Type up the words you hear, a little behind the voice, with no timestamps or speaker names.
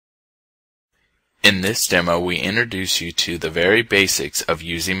In this demo, we introduce you to the very basics of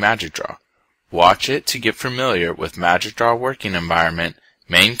using MagicDraw. Watch it to get familiar with MagicDraw working environment,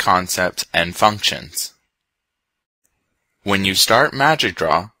 main concepts, and functions. When you start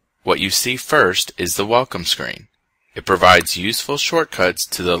MagicDraw, what you see first is the welcome screen. It provides useful shortcuts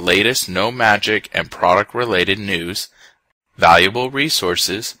to the latest No Magic and product-related news, valuable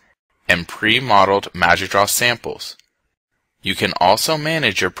resources, and pre-modeled MagicDraw samples. You can also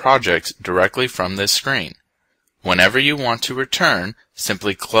manage your projects directly from this screen. Whenever you want to return,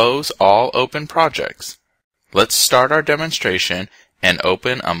 simply close all open projects. Let's start our demonstration and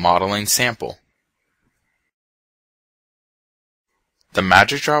open a modeling sample. The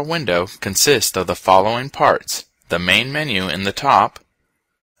MagicDraw window consists of the following parts: the main menu in the top,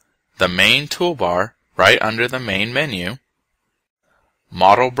 the main toolbar right under the main menu,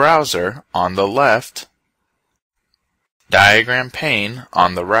 model browser on the left, diagram pane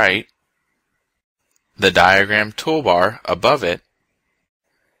on the right, the diagram toolbar above it,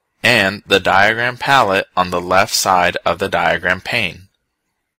 and the diagram palette on the left side of the diagram pane.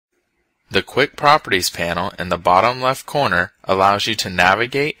 The Quick Properties panel in the bottom left corner allows you to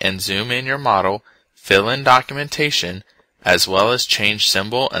navigate and zoom in your model, fill in documentation, as well as change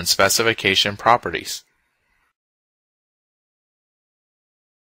symbol and specification properties.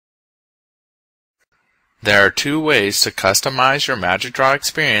 There are two ways to customize your MagicDraw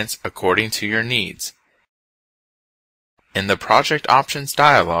experience according to your needs. In the Project Options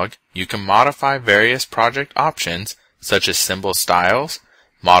dialog, you can modify various project options such as symbol styles,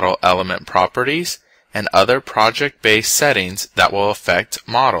 model element properties, and other project-based settings that will affect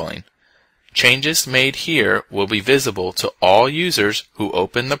modeling. Changes made here will be visible to all users who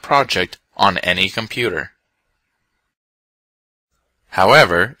open the project on any computer.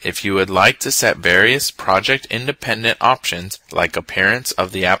 However, if you would like to set various project-independent options like appearance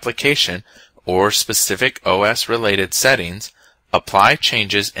of the application or specific OS-related settings, apply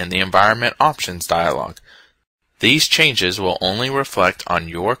changes in the Environment Options dialog. These changes will only reflect on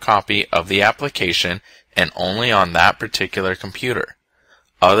your copy of the application and only on that particular computer.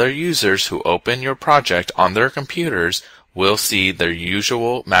 Other users who open your project on their computers will see their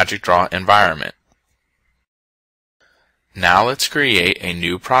usual MagicDraw environment. Now let's create a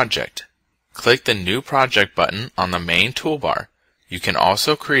new project. Click the New Project button on the main toolbar. You can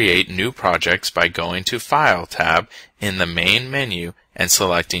also create new projects by going to File tab in the main menu and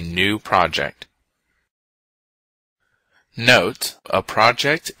selecting New Project. Note, a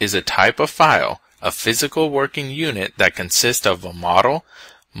project is a type of file, a physical working unit that consists of a model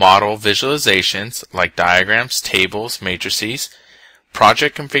visualizations like diagrams, tables, matrices,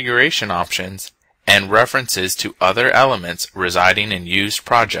 project configuration options, and references to other elements residing in used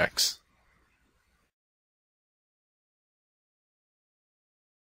projects.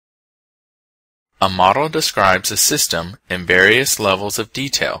 A model describes a system in various levels of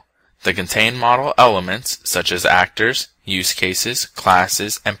detail that contain model elements such as actors, use cases,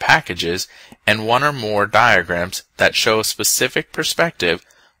 classes, and packages, and one or more diagrams that show a specific perspective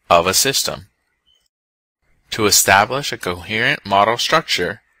of a system. To establish a coherent model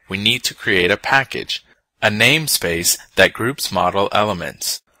structure, we need to create a package, a namespace that groups model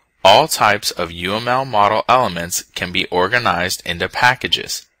elements. All types of UML model elements can be organized into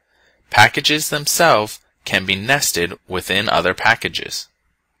packages. Packages themselves can be nested within other packages.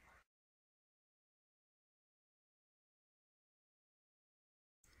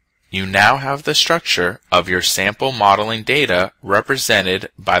 You now have the structure of your sample modeling data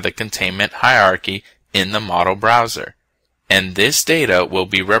represented by the containment hierarchy in the model browser, and this data will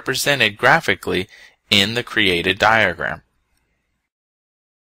be represented graphically in the created diagram.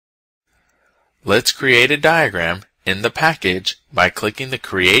 Let's create a diagram in the package by clicking the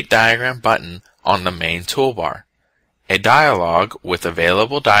Create Diagram button on the main toolbar. A dialog with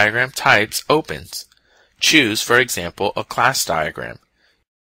available diagram types opens. Choose, for example, a class diagram.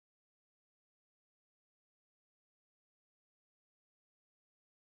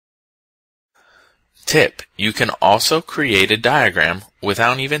 Tip: you can also create a diagram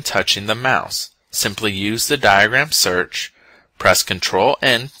without even touching the mouse. Simply use the diagram search, press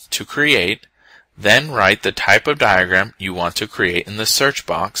Ctrl-N to create, then write the type of diagram you want to create in the search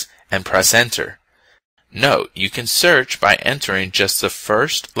box and press Enter. Note, you can search by entering just the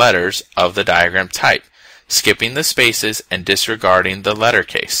first letters of the diagram type, skipping the spaces and disregarding the letter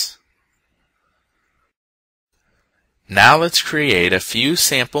case. Now let's create a few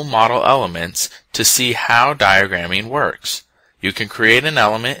sample model elements to see how diagramming works. You can create an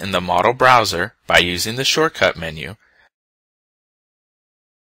element in the model browser by using the shortcut menu.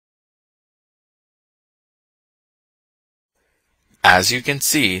 As you can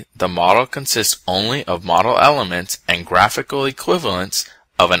see, the model consists only of model elements and graphical equivalents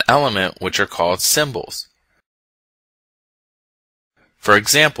of an element, which are called symbols. For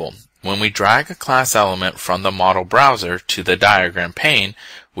example, when we drag a class element from the model browser to the diagram pane,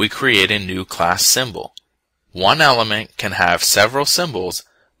 we create a new class symbol. One element can have several symbols,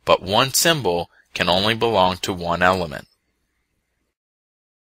 but one symbol can only belong to one element.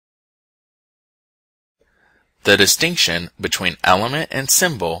 The distinction between element and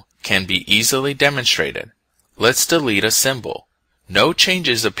symbol can be easily demonstrated. Let's delete a symbol. No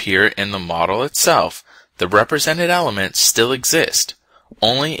changes appear in the model itself. The represented element still exists.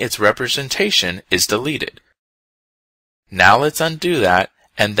 Only its representation is deleted. Now let's undo that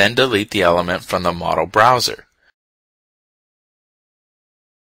and then delete the element from the model browser.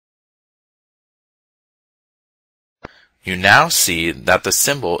 You now see that the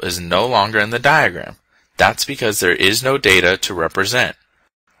symbol is no longer in the diagram. That's because there is no data to represent.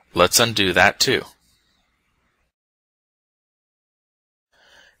 Let's undo that too.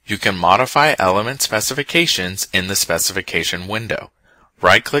 You can modify element specifications in the specification window.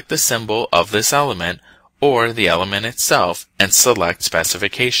 Right-click the symbol of this element or the element itself and select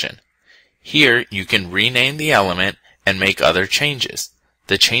Specification. Here you can rename the element and make other changes.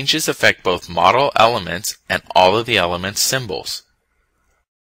 The changes affect both model elements and all of the element's symbols.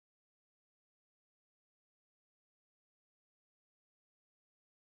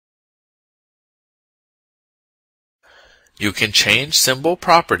 You can change symbol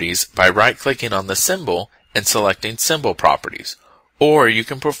properties by right-clicking on the symbol and selecting Symbol Properties, or you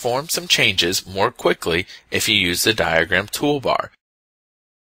can perform some changes more quickly if you use the diagram toolbar.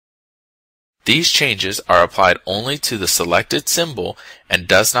 These changes are applied only to the selected symbol and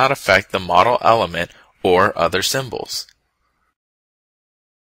does not affect the model element or other symbols.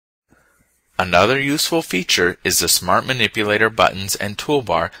 Another useful feature is the Smart Manipulator buttons and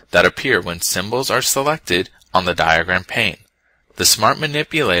toolbar that appear when symbols are selected on the diagram pane. The Smart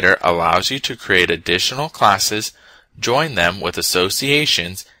Manipulator allows you to create additional classes, join them with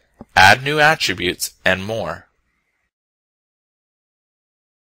associations, add new attributes, and more.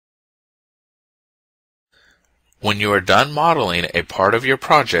 When you are done modeling a part of your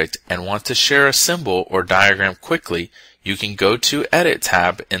project and want to share a symbol or diagram quickly, you can go to Edit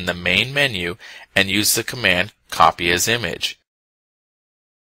tab in the main menu and use the command Copy as Image.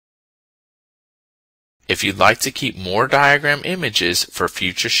 If you'd like to keep more diagram images for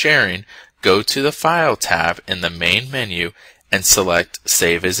future sharing, go to the File tab in the main menu and select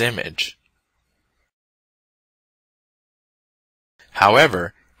Save as Image.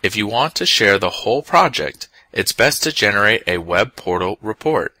 However, if you want to share the whole project, it's best to generate a web portal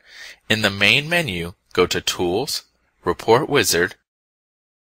report. In the main menu, go to Tools, Report Wizard,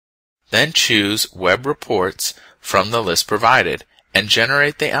 then choose Web Reports from the list provided and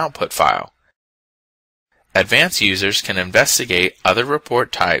generate the output file. Advanced users can investigate other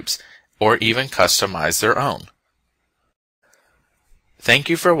report types or even customize their own. Thank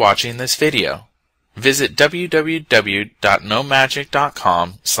you for watching this video. Visit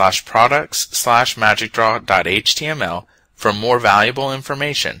www.nomagicdraw.com/products/magicdraw.html for more valuable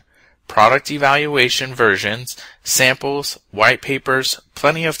information, product evaluation versions, samples, white papers,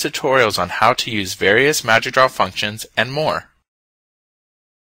 plenty of tutorials on how to use various MagicDraw functions, and more.